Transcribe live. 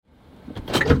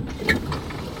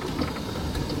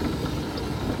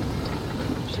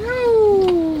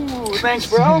thanks,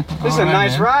 bro. This is a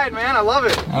nice ride, man. I love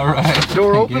it. All right.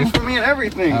 Door open for me and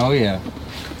everything. Oh yeah.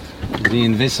 The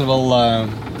invisible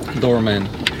doorman.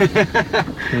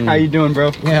 How you doing,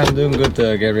 bro? Yeah, I'm doing good,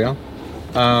 Gabriel.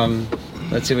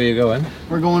 Let's see where you're going.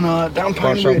 We're going down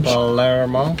Pine Corso Ridge.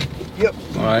 Palermo. Yep.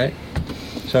 All right.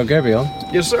 So Gabriel.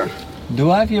 Yes, sir.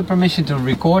 Do I have your permission to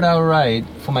record our ride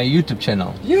for my YouTube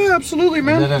channel? Yeah, absolutely,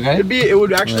 man. Is that okay? It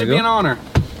would actually be an honor.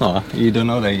 Oh, you don't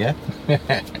know that yet.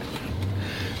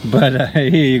 But here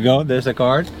you go. There's a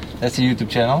card. That's the YouTube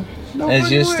channel. No, it's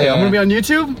just. I'm gonna be on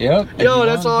YouTube. Yep. Yo,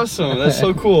 that's awesome. That's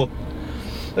so cool.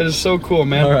 That is so cool,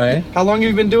 man. All right. How long have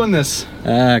you been doing this?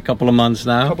 A couple of months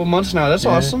now. A couple months now. That's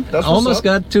awesome. That's almost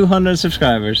got 200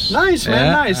 subscribers. Nice,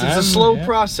 man. Nice. It's a slow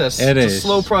process. It's a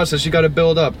slow process. You got to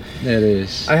build up. It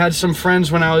is. I had some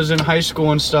friends when I was in high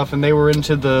school and stuff, and they were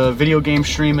into the video game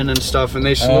streaming and stuff, and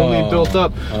they slowly built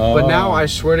up. But now, I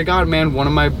swear to God, man, one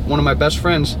of my best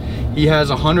friends, he has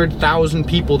 100,000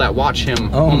 people that watch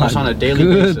him almost on a daily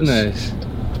basis.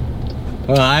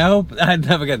 Well, I hope I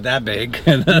never get that big.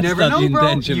 That's you never know, bro.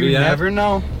 Intention You never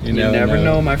know. You never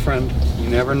know, my friend. You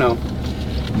never know.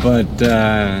 But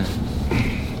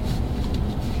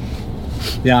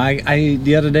yeah, I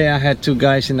the other day I had two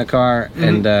guys in the car,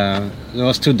 and it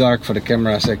was too dark for the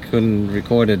camera, so I couldn't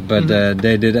record it. But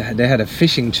they had a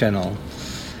fishing channel,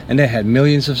 and they had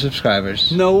millions of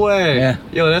subscribers. No way. Yeah.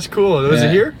 Yo, that's cool. Was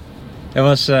it here? It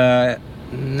was.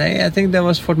 I think that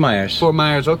was Fort Myers. Fort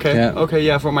Myers, okay. Yeah. Okay,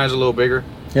 yeah, Fort Myers is a little bigger.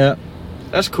 Yeah.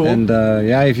 That's cool. And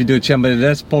yeah, if you do channel, but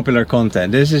that's popular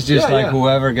content. This is just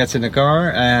whoever gets in the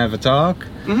car, I have a talk,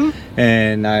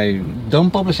 and I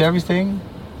don't publish everything,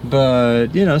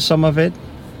 but you know, some of it.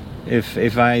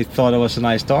 If I thought it was a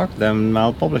nice talk, then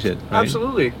I'll publish it. Right?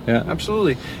 Absolutely. Yeah.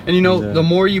 Absolutely. And you know, the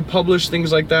more you publish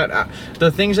things like that,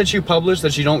 the things that you publish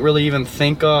that you don't really even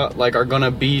think like are gonna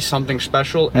be something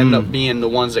special end up being the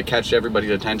ones that catch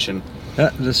everybody's attention. Yeah,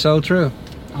 that's so true.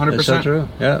 100%. That's so true.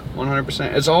 Yeah.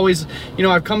 100%. It's always, you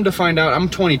know, I've come to find out, I'm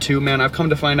 22, man. I've come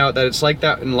to find out that it's like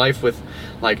that in life with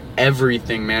like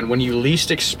everything, man. When you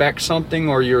least expect something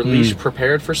or you're least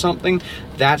prepared for something,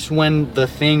 that's when the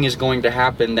thing is going to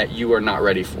happen that you are not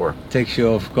ready for. Takes you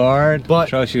off guard, but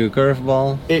throws you a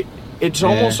curveball. It's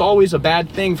almost always a bad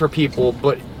thing for people,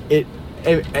 but it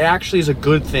actually is a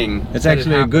good thing. It's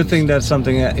actually a good thing that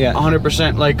something,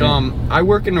 100%. Like, I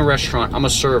work in a restaurant. I'm a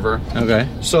server. Okay.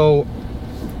 So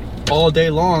all day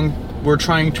long, we're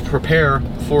trying to prepare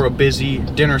for a busy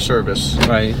dinner service.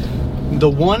 Right. The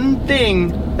one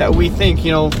thing that we think,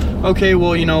 you know, okay,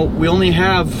 well, you know, we only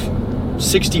have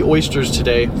 60 oysters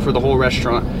today for the whole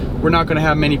restaurant. We're not going to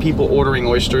have many people ordering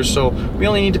oysters, so we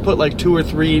only need to put like 2 or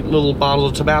 3 little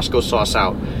bottles of Tabasco sauce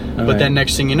out. But then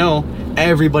next thing you know,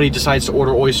 everybody decides to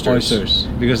order oysters.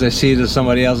 Because they see it on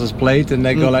somebody else's plate and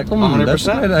they go like, 100%. That's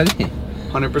a good idea.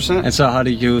 100%. And so how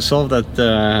did you solve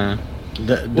that?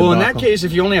 Well, in that case,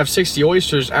 if you only have 60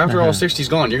 oysters, after all 60's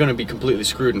gone, you're going to be completely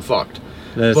screwed and fucked.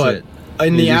 That's it.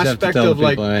 In the aspect of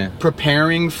like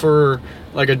preparing for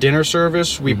like a dinner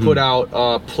service, we put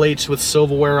out plates with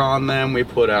silverware on them. We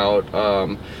put out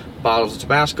bottles of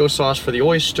Tabasco sauce for the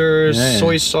oysters,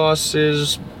 soy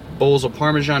sauces, bowls of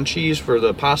Parmesan cheese for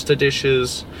the pasta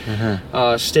dishes,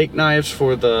 steak knives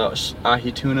for the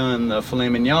ahi tuna and the filet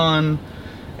mignon,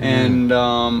 and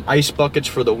ice buckets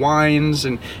for the wines,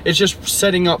 and it's just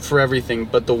setting up for everything.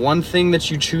 But the one thing that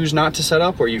you choose not to set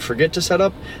up or you forget to set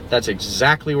up, that's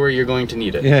exactly where you're going to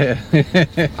need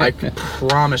it. I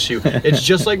promise you. It's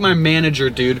just like my manager,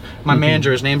 dude. My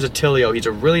manager, his name's Attilio. He's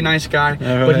a really nice guy,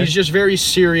 but he's just very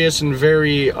serious and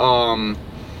very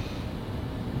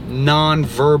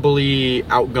non-verbally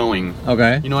outgoing.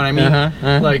 Okay. You know what I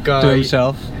mean? Like to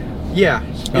himself. Yeah.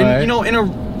 And you know, in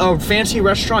a fancy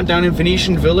restaurant down in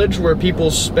Venetian Village where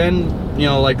people spend, you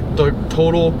know, like the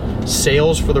total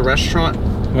sales for the restaurant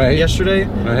yesterday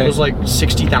was like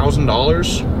 $60,000.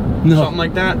 Something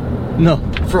like that. No.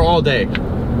 For all day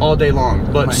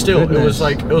long. But still, it was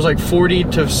like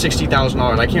 $40,000 to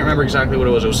 $60,000. I can't remember exactly what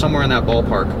it was. It was somewhere in that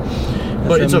ballpark.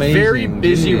 But it's amazing. A very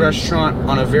busy restaurant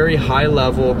on a very high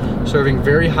level, serving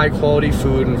very high quality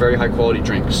food and very high quality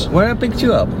drinks. Where I picked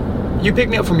you up? You picked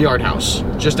me up from Yard House,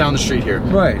 just down the street here.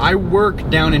 Right. I work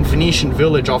down in Venetian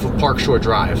Village off of Park Shore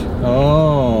Drive.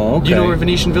 Oh, okay. Do you know where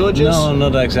Venetian Village is? No,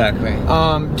 not exactly.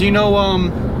 Do you know,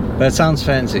 That sounds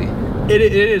fancy. It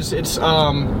is. It's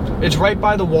right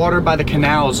by the water, by the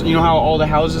canals. You know how all the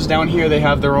houses down here, they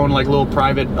have their own, like, little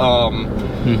private,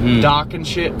 dock and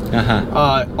shit?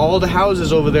 All the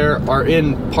houses over there are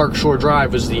in Park Shore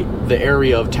Drive, is the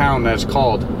area of town that's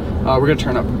called. We're gonna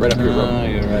turn up right up here, bro. Oh,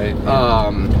 you're right.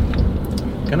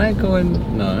 Can I go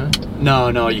in? No.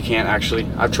 No, you can't actually.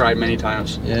 I've tried many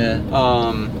times. Yeah.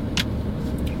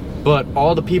 But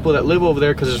all the people that live over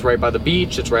there, because it's right by the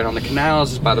beach, it's right on the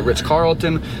canals, it's by the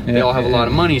Ritz-Carlton, they all have a lot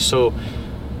of money. So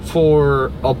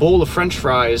for a bowl of French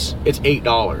fries, it's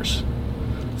 $8.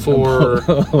 For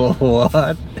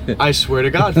what? I swear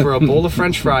to God, for a bowl of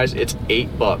French fries, it's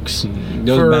 $8.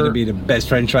 Those better be the best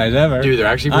French fries ever. Dude, they're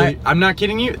actually really, I'm not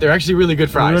kidding you, they're actually really good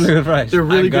fries. Really good fries. They're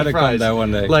really good fries. I gotta come there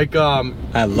one day. Like,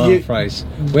 I love fries.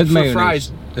 With mayonnaise.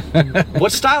 Fries,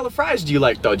 what style of fries do you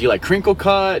like though? Do you like crinkle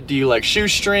cut? Do you like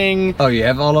shoestring? Oh, you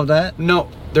have all of that? No,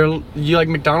 you like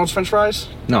McDonald's French fries?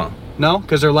 No. No,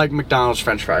 because they're like McDonald's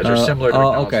French fries. They're similar to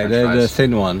McDonald's French fries. The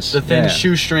thin ones. The thin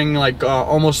shoestring, like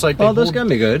almost like. Oh, those can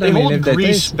be good. They hold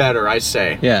grease better, I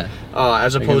say. Yeah.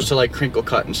 As opposed to like crinkle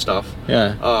cut and stuff.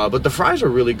 Yeah. But the fries are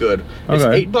really good. It's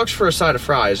 $8 for a side of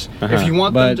fries. If you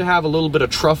want them to have a little bit of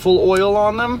truffle oil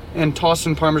on them and toss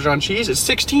in Parmesan cheese, it's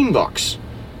 $16.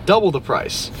 Double the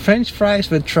price. French fries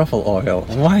with truffle oil.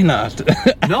 Why not?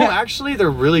 No, actually, they're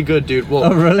really good, dude. Well,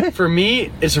 oh, really? For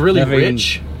me, it's really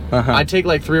rich. I take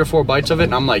like 3 or 4 bites of it,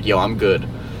 and I'm like, yo, I'm good.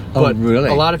 But really?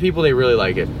 A lot of people, they really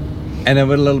like it. And then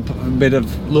with a little bit of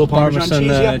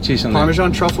Parmesan cheese on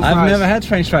Parmesan truffle fries. I've never had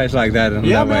French fries like that.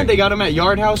 Yeah, man, they got them at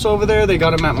Yard House over there. They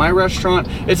got them at my restaurant.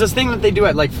 It's this thing that they do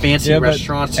at like fancy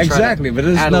restaurants. Exactly, but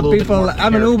it's not people.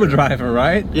 I'm an Uber driver,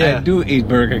 right? Yeah. I do eat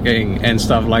Burger King and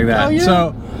stuff like that. Oh, yeah.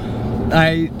 So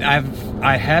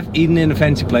I have eaten in a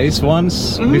fancy place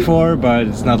once before, but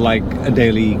it's not like a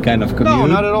daily kind of commute. No,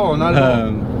 not at all. Not at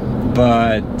all.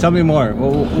 But tell me more.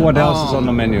 What else is on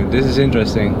the menu? This is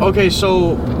interesting. Okay,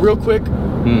 so real quick,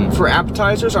 for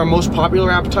appetizers, our most popular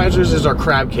appetizers is our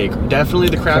crab cake. Definitely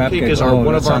the crab cake is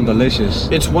one of our delicious.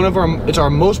 It's our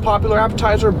most popular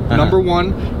appetizer, number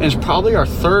 1, and it's probably our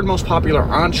 3rd most popular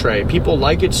entree. People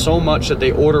like it so much that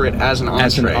they order it as an entree.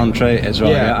 As an entree as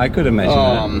well. Yeah, I could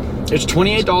imagine that. It's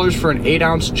 $28 for an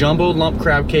 8-ounce jumbo lump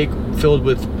crab cake filled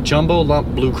with jumbo lump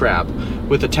blue crab,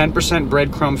 with a 10%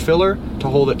 breadcrumb filler to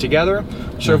hold it together.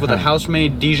 Served with a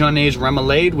house-made Dijonnaise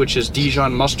remoulade, which is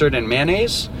Dijon mustard and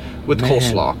mayonnaise, with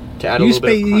coleslaw to add a little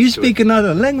bit of crunch. You speak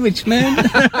another language, man.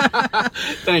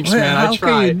 Thanks, man. I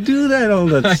try. How can you do that all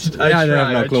the time? I have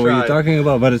no clue what you're talking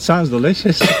about, but it sounds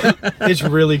delicious. It's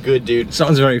really good, dude.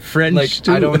 Sounds very French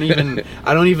too. I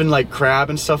don't even like crab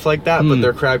and stuff like that, but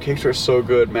their crab cakes are so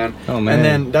good, man. Oh man. And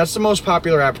then that's the most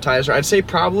popular appetizer. I'd say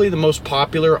probably the most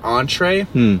popular entree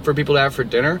for people to have for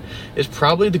dinner is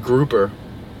probably the grouper.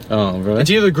 Oh, really? It's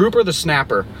either the grouper or the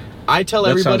snapper. I tell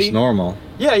everybody. That sounds normal.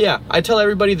 Yeah. I tell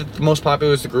everybody that the most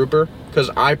popular is the grouper because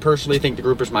I personally think the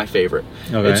grouper is my favorite.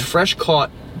 Okay. It's fresh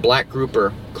caught black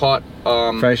grouper, caught.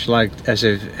 Fresh, like as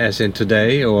in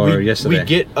today or yesterday. We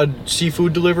get a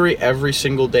seafood delivery every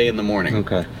single day in the morning.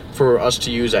 Okay. For us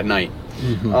to use at night.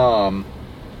 And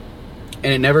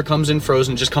it never comes in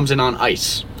frozen; just comes in on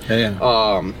ice.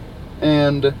 Yeah.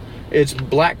 And it's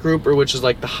black grouper, which is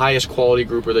like the highest quality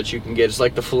grouper that you can get. It's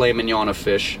like the filet mignon of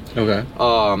fish. Okay.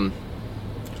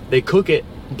 They cook it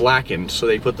blackened, so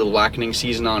they put the blackening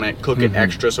season on it, cook it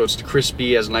extra so it's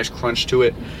crispy, has a nice crunch to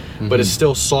it, but it's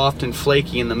still soft and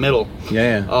flaky in the middle.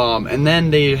 Yeah. And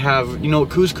then they have, you know what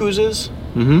couscous is?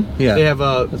 Yeah. They have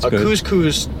a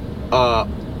couscous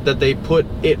that they put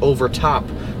it over top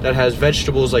that has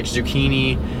vegetables like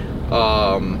zucchini,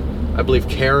 I believe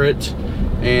carrot,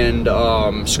 and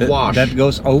squash. That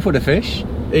goes over the fish?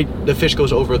 The fish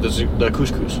goes over the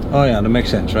couscous. Oh yeah, that makes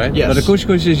sense, right? Yes. But the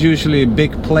couscous is usually a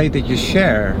big plate that you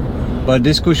share. But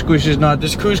this couscous is not.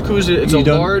 This couscous, it's a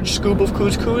large scoop of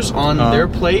couscous on their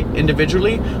plate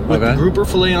individually, with the grouper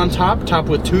fillet on top, topped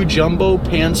with 2 jumbo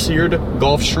pan-seared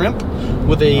Gulf shrimp,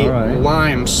 with a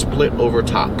lime split over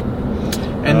top.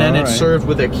 And then it's served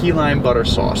with a key lime butter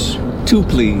sauce. 2,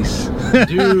 please.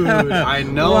 Dude, I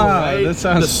know, right? That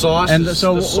sounds, the sauce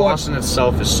in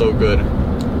itself is so good.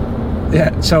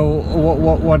 Yeah. So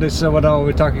what are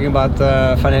we talking about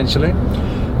financially?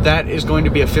 That is going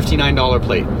to be a $59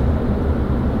 plate.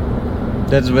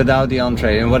 That's without the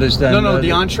entree. And what is that? No,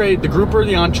 the entree, the grouper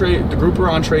entree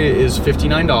is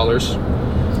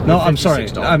 $59. No, I'm sorry.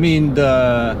 I mean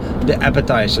the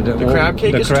appetizer. The crab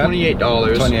cake is $28.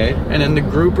 $28. And then the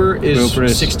grouper is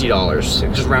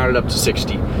 $60. Just round it up to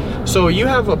 60. So you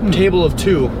have a table of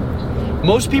 2.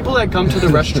 Most people that come to the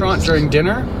restaurant during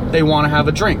dinner, they want to have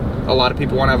a drink. A lot of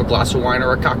people want to have a glass of wine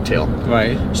or a cocktail.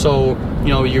 Right. So, you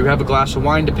know, you have a glass of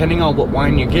wine. Depending on what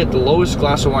wine you get, the lowest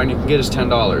glass of wine you can get is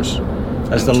 $10.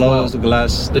 That's the lowest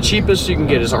glass. The cheapest you can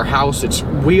get is our house. It's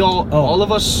all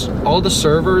of us, all the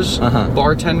servers,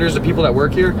 bartenders, the people that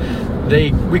work here,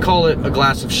 we call it a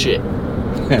glass of shit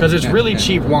because it's really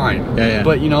cheap wine. Yeah.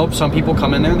 But you know, some people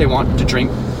come in there and they want to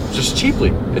drink just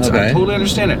cheaply. I totally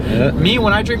understand it. Yeah. Me,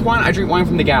 when I drink wine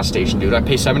from the gas station, dude. I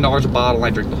pay $7 a bottle and I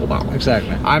drink the whole bottle.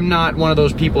 Exactly. I'm not one of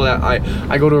those people that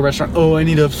I go to a restaurant, oh, I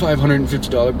need a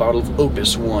 $550 bottle of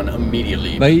Opus One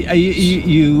immediately. But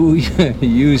you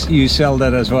sell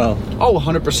that as well? Oh,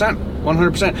 100%.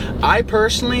 100%. I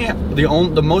personally,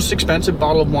 the most expensive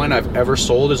bottle of wine I've ever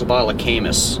sold is a bottle of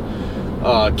Camus.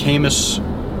 Camus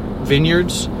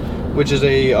Vineyards, which is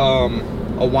a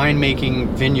winemaking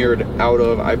vineyard out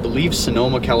of, I believe,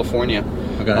 Sonoma, California.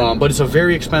 Okay. But it's a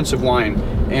very expensive wine,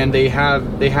 and they had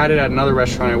it at another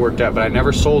restaurant I worked at, but I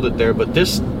never sold it there. But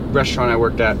this restaurant I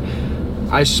worked at,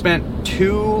 I spent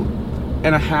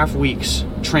 2.5 weeks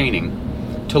training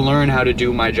to learn how to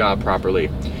do my job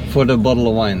properly. For the bottle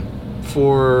of wine?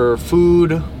 For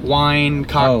food, wine,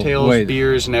 cocktails,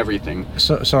 beers, and everything.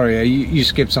 So sorry, you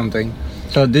skipped something.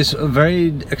 So this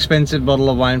very expensive bottle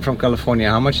of wine from California,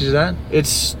 how much is that?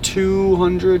 It's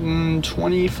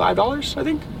 $225, I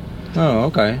think. Oh,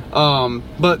 okay.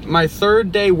 But my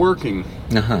third day working,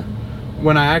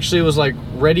 when I actually was like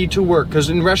ready to work, because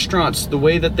in restaurants, the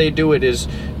way that they do it is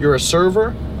you're a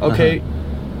server, okay?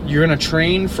 You're gonna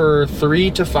train for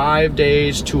 3 to 5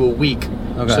 days to a week.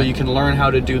 Okay. So you can learn how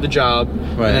to do the job.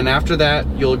 Right. And then after that,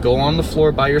 you'll go on the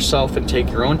floor by yourself and take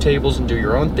your own tables and do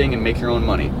your own thing and make your own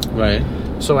money. Right.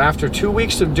 So after 2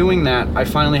 weeks of doing that, I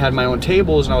finally had my own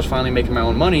tables and I was finally making my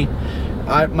own money.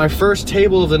 My first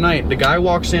table of the night, the guy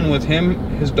walks in with him,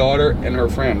 his daughter, and her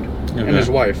friend, and his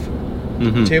wife.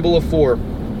 Table of 4.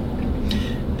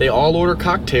 They all order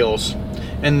cocktails.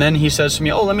 And then he says to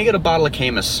me, oh, let me get a bottle of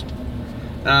Camus.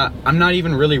 I'm not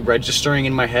even really registering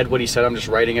in my head what he said. I'm just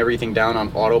writing everything down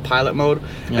on autopilot mode.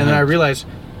 And then I realized,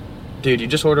 dude, you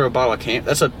just order a bottle of Camus.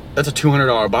 That's a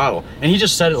 $200 bottle. And he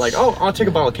just said it like, oh, I'll take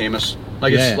a bottle of Camus.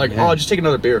 Like it's oh, I'll just take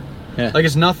another beer. Yeah. Like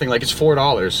it's nothing. Like it's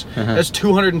 $4. That's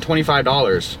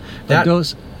 $225.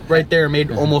 That right there made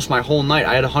almost my whole night.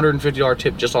 I had a $150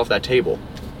 tip just off that table.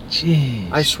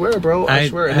 Jeez. I swear, bro. I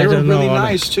swear. And they were really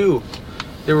nice too.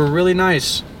 They were really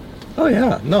nice. Oh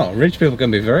yeah, no, rich people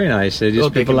can be very nice. They're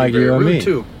just people like you and me.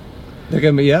 Too. They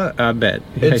can be, yeah, I bet.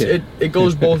 It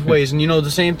goes both ways, and you know the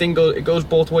same thing goes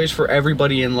both ways for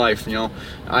everybody in life. You know,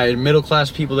 middle class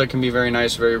people that can be very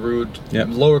nice, very rude.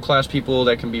 Yep. Lower class people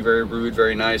that can be very rude,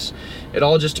 very nice. It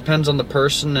all just depends on the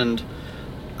person, and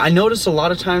I notice a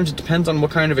lot of times it depends on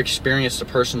what kind of experience the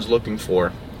person's looking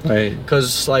for. Right.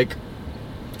 Because like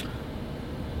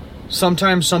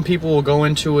sometimes some people will go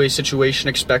into a situation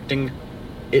expecting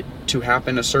it to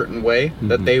happen a certain way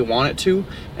that they want it to,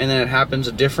 and then it happens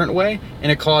a different way,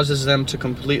 and it causes them to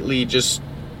completely just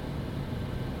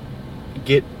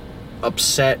get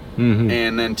upset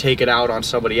and then take it out on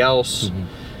somebody else.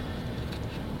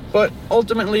 But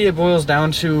ultimately it boils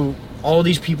down to all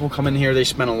these people come in here, they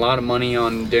spend a lot of money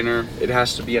on dinner. It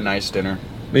has to be a nice dinner.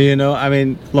 But you know, I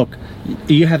mean, look,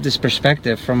 you have this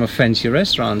perspective from a fancy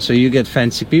restaurant, so you get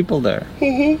fancy people there.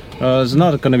 It's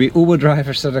not going to be Uber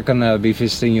drivers that are going to be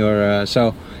visiting your...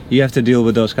 so you have to deal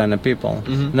with those kind of people.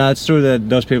 Now, it's true that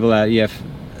those people, you have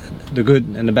the good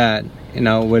and the bad, you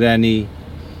know, with any...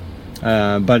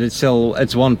 but it's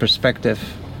one perspective.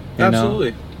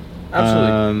 Absolutely.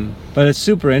 Absolutely. But it's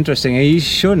super interesting, and you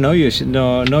should know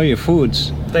your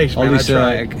foods. Thanks, man. All these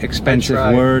expensive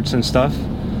words and stuff.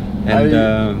 And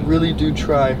I really do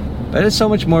try. But it's so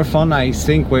much more fun, I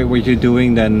think, what you're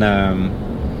doing than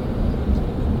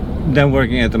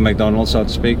working at the McDonald's, so to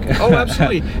speak. Oh,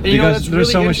 absolutely. And you know, that's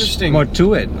there's really so much more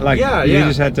to it. Like, you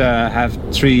just had to have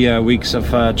 3 weeks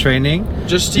of training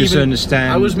just to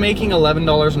understand. I was making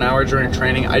 $11 an hour during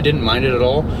training. I didn't mind it at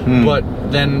all. But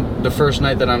then the first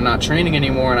night that I'm not training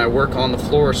anymore and I work on the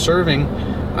floor serving,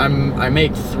 I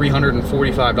make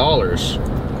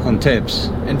 $345. On tips.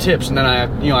 And then I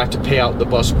have to pay out the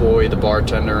busboy, the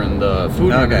bartender, and the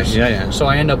food runners. So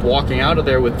I end up walking out of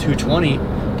there with $220.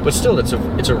 But still,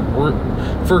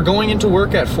 for going into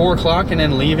work at 4 o'clock and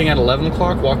then leaving at 11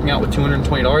 o'clock, walking out with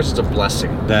 $220, it's a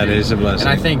blessing. That is a blessing.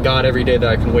 And I thank God every day that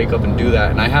I can wake up and do that.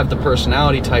 And I have the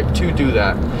personality type to do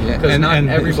that. Because not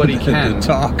everybody can. The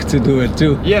talk to do it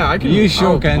too. Yeah, I can. You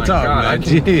sure can talk, man.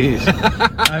 Jeez.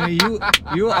 I mean,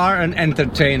 you are an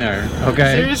entertainer,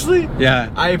 okay? Seriously? Yeah.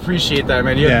 I appreciate that,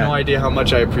 man. You have no idea how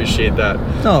much I appreciate that.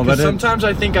 No, but sometimes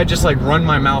I think I just like run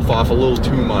my mouth off a little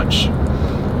too much.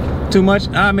 Too much?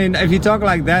 I mean, if you talk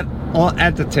like that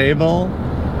at the table,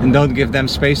 and don't give them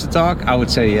space to talk, I would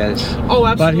say yes. Oh,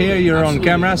 absolutely. But here you're on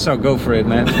camera, so go for it,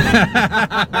 man.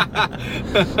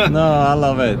 No, I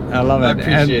love it. I love it. I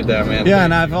appreciate that, man. Yeah,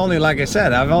 and I've only, like I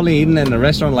said, I've only eaten in a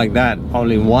restaurant like that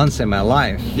only once in my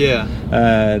life. Yeah.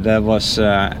 That was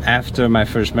after my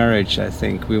first marriage, I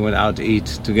think. We went out to eat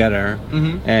together.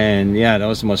 And yeah, that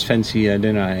was the most fancy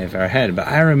dinner I ever had. But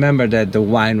I remember that the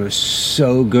wine was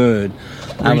so good.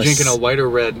 Were you drinking a white or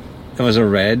red? It was a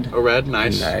red. A red?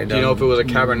 Nice. Do you know if it was a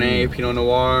Cabernet, Pinot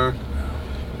Noir?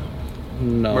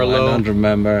 No, Merlot? I don't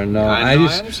remember. No, I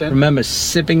just remember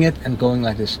sipping it and going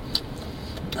like this.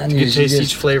 And you taste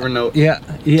each flavor note. Yeah.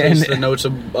 Taste the notes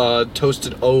of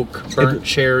toasted oak, burnt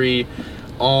cherry,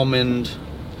 almond,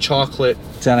 chocolate.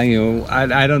 Telling you,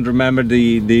 I don't remember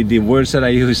the words that I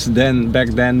used back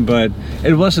then, but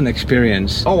it was an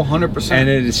experience. Oh, 100%. And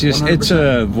it's just 100%. It's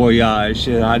a voyage.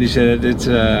 How do you say it?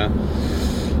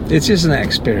 It's just an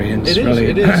experience. It is, really.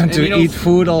 It is. To eat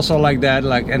food also like that,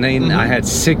 and then I had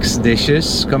 6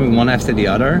 dishes coming one after the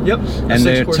other. Yep. And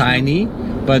they're tiny,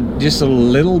 but just a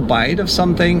little bite of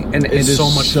something, and it is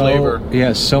so much flavor.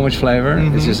 Yeah, so much flavor.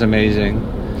 It's just amazing.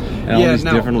 And all these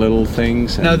different little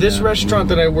things. Now, this restaurant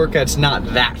that I work at's not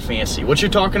that fancy. What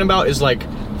you're talking about is like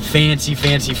fancy,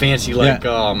 like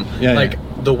like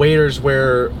the waiters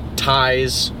wear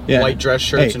ties, white dress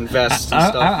shirts, and vests and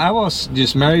stuff. I was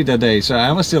just married that day, so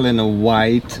I was still in a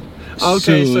white suit.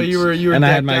 So you were and I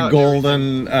had my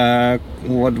golden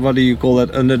what do you call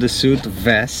it, under the suit,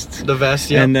 vest. The vest,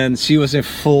 yeah. And then she was in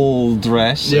full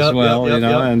dress as well, you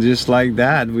know, and just like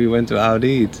that we went to out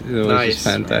eat. It was just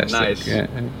fantastic. Nice. Yeah.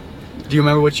 Do you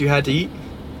remember what you had to eat?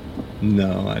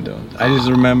 No, I don't. I just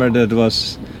remember that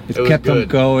it kept on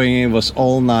going. It was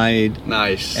all night.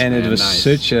 Nice. And it was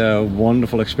such a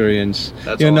wonderful experience.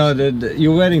 That's awesome. Know,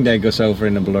 your wedding day goes over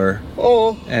in a blur.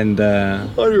 Oh. And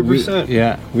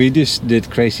 100%. We just did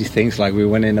crazy things, like we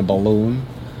went in a balloon.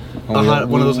 One of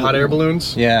those hot air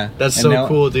balloons? Yeah. That's so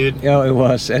cool, dude. Yeah, it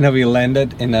was. And then we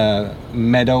landed in a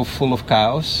meadow full of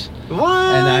cows. What?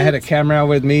 And I had a camera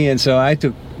with me, and so I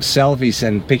took selfies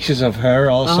and pictures of her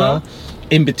also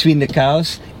in between the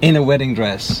cows in a wedding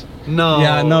dress. No.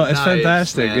 Yeah, no, it's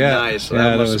fantastic. Man, yeah. Nice. Yeah,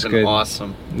 that must have been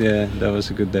awesome. Yeah, that was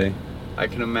a good day. I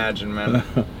can imagine, man.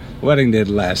 Wedding did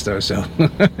last though, so.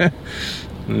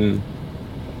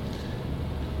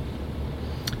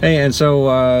 Hey, and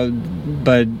so,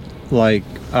 but like,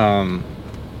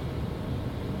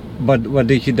 but what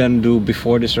did you then do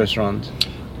before this restaurant?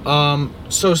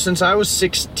 So since I was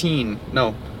 15,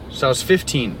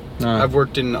 I've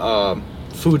worked in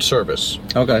food service.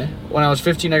 Okay. When I was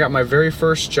 15, I got my very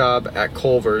first job at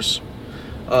Culver's,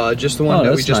 just the one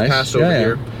that we just passed over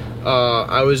here.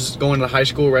 I was going to high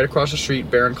school right across the street,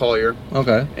 Baron Collier.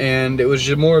 Okay. And it was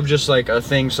just more of just like a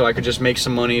thing so I could just make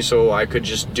some money so I could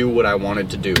just do what I wanted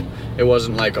to do. It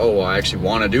wasn't like, oh, I actually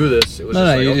want to do this. It was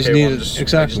I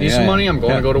just need some money, I'm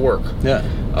going to go to work. Yeah.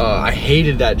 I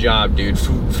hated that job, dude.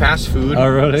 Fast food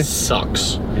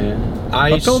sucks. Yeah.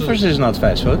 But Culver's is not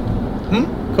fast food.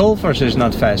 Culver's is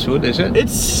not fast food, is it?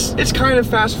 It's kind of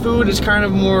fast food. It's kind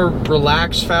of more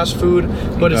relaxed fast food,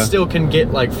 but it still can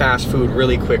get like fast food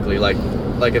really quickly, like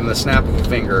in the snap of a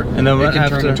finger. And then it can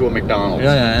turn into a McDonald's.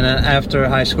 Yeah. And then after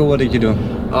high school, what did you do?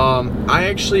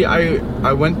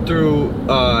 I went through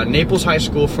Naples High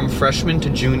School from freshman to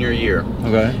junior year.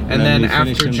 Okay. And then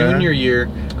after junior year,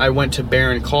 I went to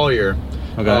Baron Collier.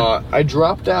 Okay. I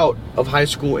dropped out of high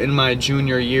school in my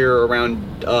junior year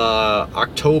around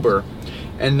October.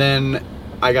 And then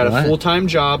I got a full-time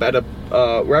job at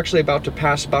we're actually about to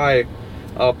pass by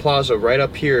Plaza right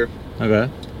up here. Okay.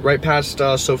 Right past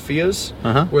Sophia's,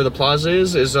 where the plaza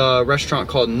is a restaurant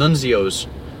called Nunzio's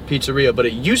Pizzeria, but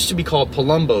it used to be called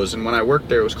Palumbo's, and when I worked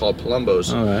there, it was called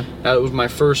Palumbo's. Okay. That was my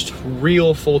first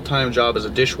real full-time job as a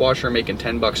dishwasher, making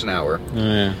 $10 an hour.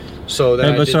 Yeah. So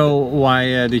then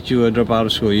why did you drop out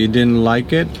of school? You didn't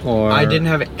like it, or I didn't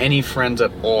have any friends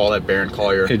at all at Baron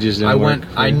Collier. It just didn't work.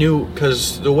 I knew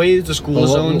because the way the school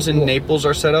zones in Naples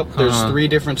are set up, there's 3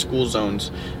 different school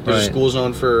zones. There's a school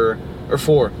zone for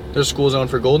 4. There's a school zone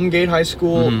for Golden Gate High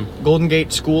School, Golden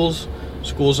Gate Schools,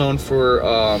 school zone for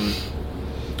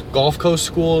Gulf Coast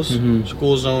Schools,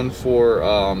 school zone for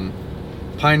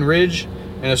Pine Ridge,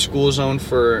 and a school zone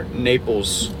for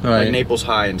Naples, like Naples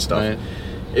High and stuff. Right.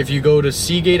 If you go to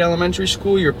Seagate Elementary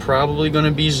School, you're probably going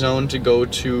to be zoned to go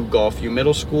to Gulfview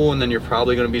Middle School, and then you're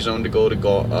probably going to be zoned to go to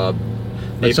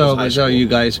So you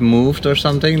guys moved or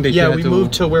something? Yeah, we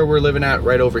moved to where we're living at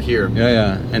right over here.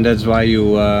 Yeah, and that's why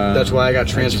you... that's why I got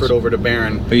transferred over to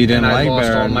Barron. But you didn't like Barron. And I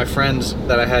lost all my friends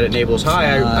that I had at Naples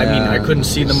High. I mean, I couldn't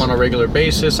see them on a regular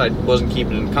basis. I wasn't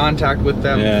keeping in contact with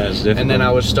them. Yeah, it's difficult. And then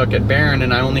I was stuck at Barron,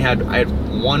 and I had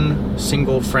one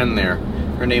single friend there.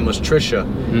 Her name was Trisha.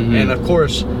 And of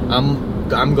course,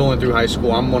 I'm going through high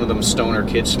school. I'm one of them stoner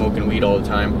kids smoking weed all the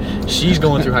time. She's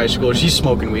going through high school. She's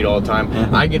smoking weed all the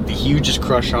time. I get the hugest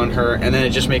crush on her, and then it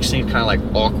just makes things kind of like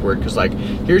awkward because like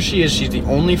here she is. She's the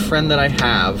only friend that I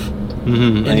have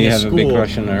in and you have school, a big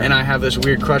crush on her. and I have this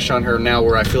weird crush on her now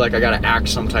where I feel like I gotta act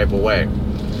some type of way.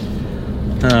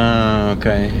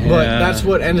 Okay. But that's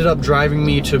what ended up driving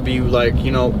me to be like,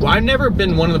 you know, I've never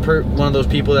been one of those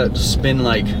people that's been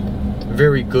like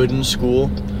very good in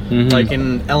school. Like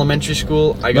in elementary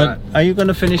school, are you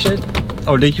gonna finish it,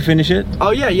 or did you finish it?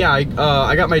 Oh yeah. I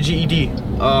got my GED.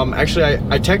 Actually,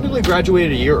 I technically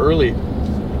graduated a year early.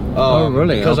 Oh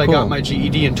really? Because cool. I got my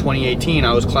GED in 2018.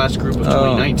 I was class group of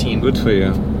 2019. Good for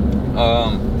you.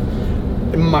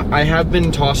 I have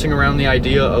been tossing around the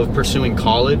idea of pursuing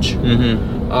college.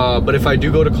 But if I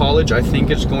do go to college, I think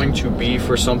it's going to be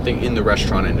for something in the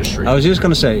restaurant industry. I was just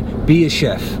gonna say, be a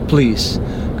chef, please.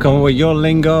 Come with your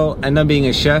lingo and then being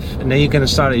a chef, and then you can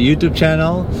start a YouTube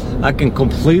channel. I can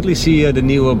completely see the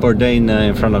new Bourdain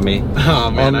in front of me. Oh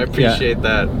man, I appreciate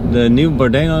that. The new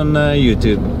Bourdain on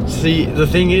YouTube. See, the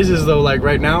thing is though, like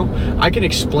right now, I can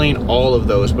explain all of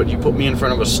those, but you put me in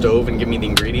front of a stove and give me the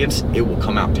ingredients, it will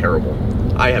come out terrible.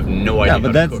 I have no idea.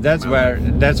 Yeah, but that's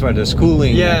where the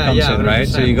schooling comes in, right?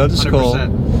 So you go to school,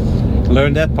 100%.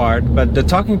 Learn that part, but the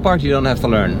talking part you don't have to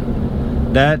learn.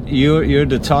 That you're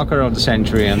the talker of the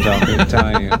century. I'm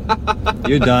telling you.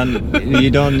 You're done. You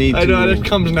don't need to. I know it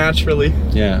comes naturally.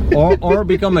 Yeah, or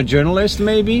become a journalist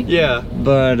maybe. Yeah.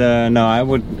 But no, I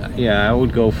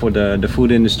would go for the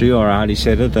food industry, or how do you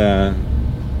say it? The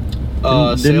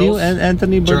sales, new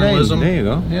Anthony Bourdain. Journalism. There you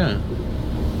go. Yeah.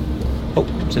 Oh,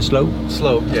 is it slow?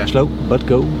 Slow. Yeah. Slow, but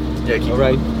go. Yeah. Keep all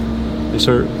right. Yes,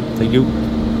 sir. Thank you.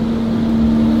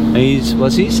 And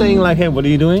was he saying like, hey, what are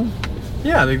you doing?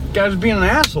 Yeah, the guy's being an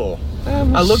asshole.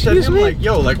 I looked at him like,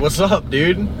 yo, like, what's up,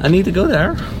 dude? I need to go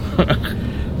there.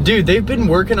 Dude, they've been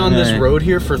working on this road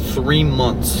here for 3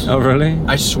 months. Oh, really?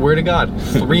 I swear to God,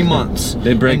 3 months.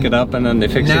 They break it up and then they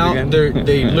fix it again? Now,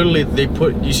 they literally,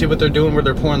 you see what they're doing where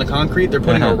they're pouring the concrete? They're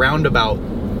putting a roundabout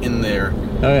in there.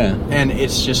 Oh, yeah. And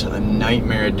it's just a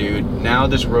nightmare, dude. Now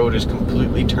this road is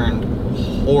completely turned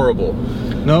horrible.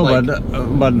 No, like,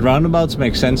 but roundabouts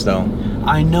make sense, though.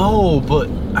 I know, but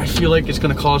I feel like it's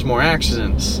going to cause more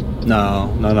accidents.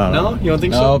 No. No? You don't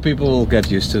think so? No, people will get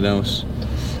used to those.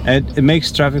 And it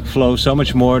makes traffic flow so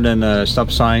much more than stop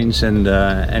signs and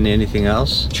anything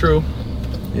else. True.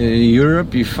 In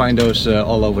Europe, you find those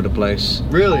all over the place.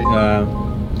 Really?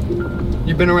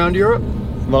 You've been around Europe?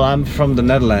 Well, I'm from the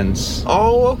Netherlands.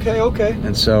 Oh, okay.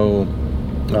 And so,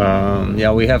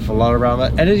 yeah, we have a lot around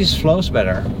it, and it just flows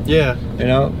better. Yeah. You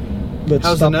know, but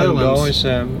how's stop the Netherlands?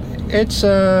 and go is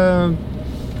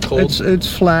cold. It's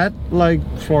flat like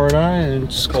Florida, and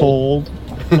it's cold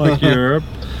like Europe.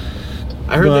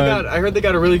 I heard they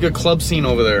got a really good club scene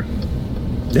over there.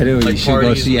 They do. Like you should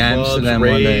go see Amsterdam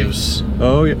raves. one day.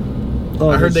 Oh yeah. Oh,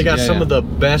 I heard they got some of the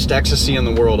best ecstasy in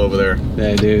the world over there.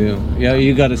 They do. Yeah,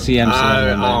 you got to see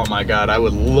Amsterdam. Oh my God, I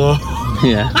would love.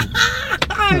 Yeah.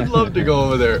 I'd love to go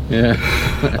over there.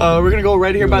 Yeah. We're gonna go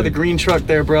right here by the green truck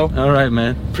there, bro. All right,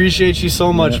 man. Appreciate you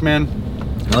so much, man.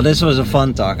 Well, this was a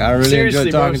fun talk. I really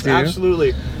enjoyed talking to you.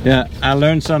 Absolutely. Yeah, I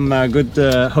learned some good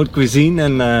Haute Cuisine,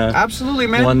 and absolutely,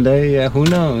 man. One day, who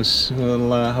knows?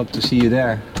 We'll hope to see you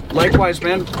there. Likewise,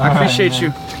 man. I appreciate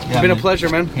you. It's been a pleasure,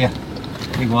 man. Yeah.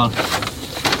 Big one.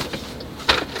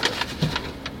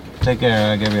 Take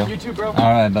care, Gabriel. You too, bro.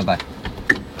 All right, bye-bye.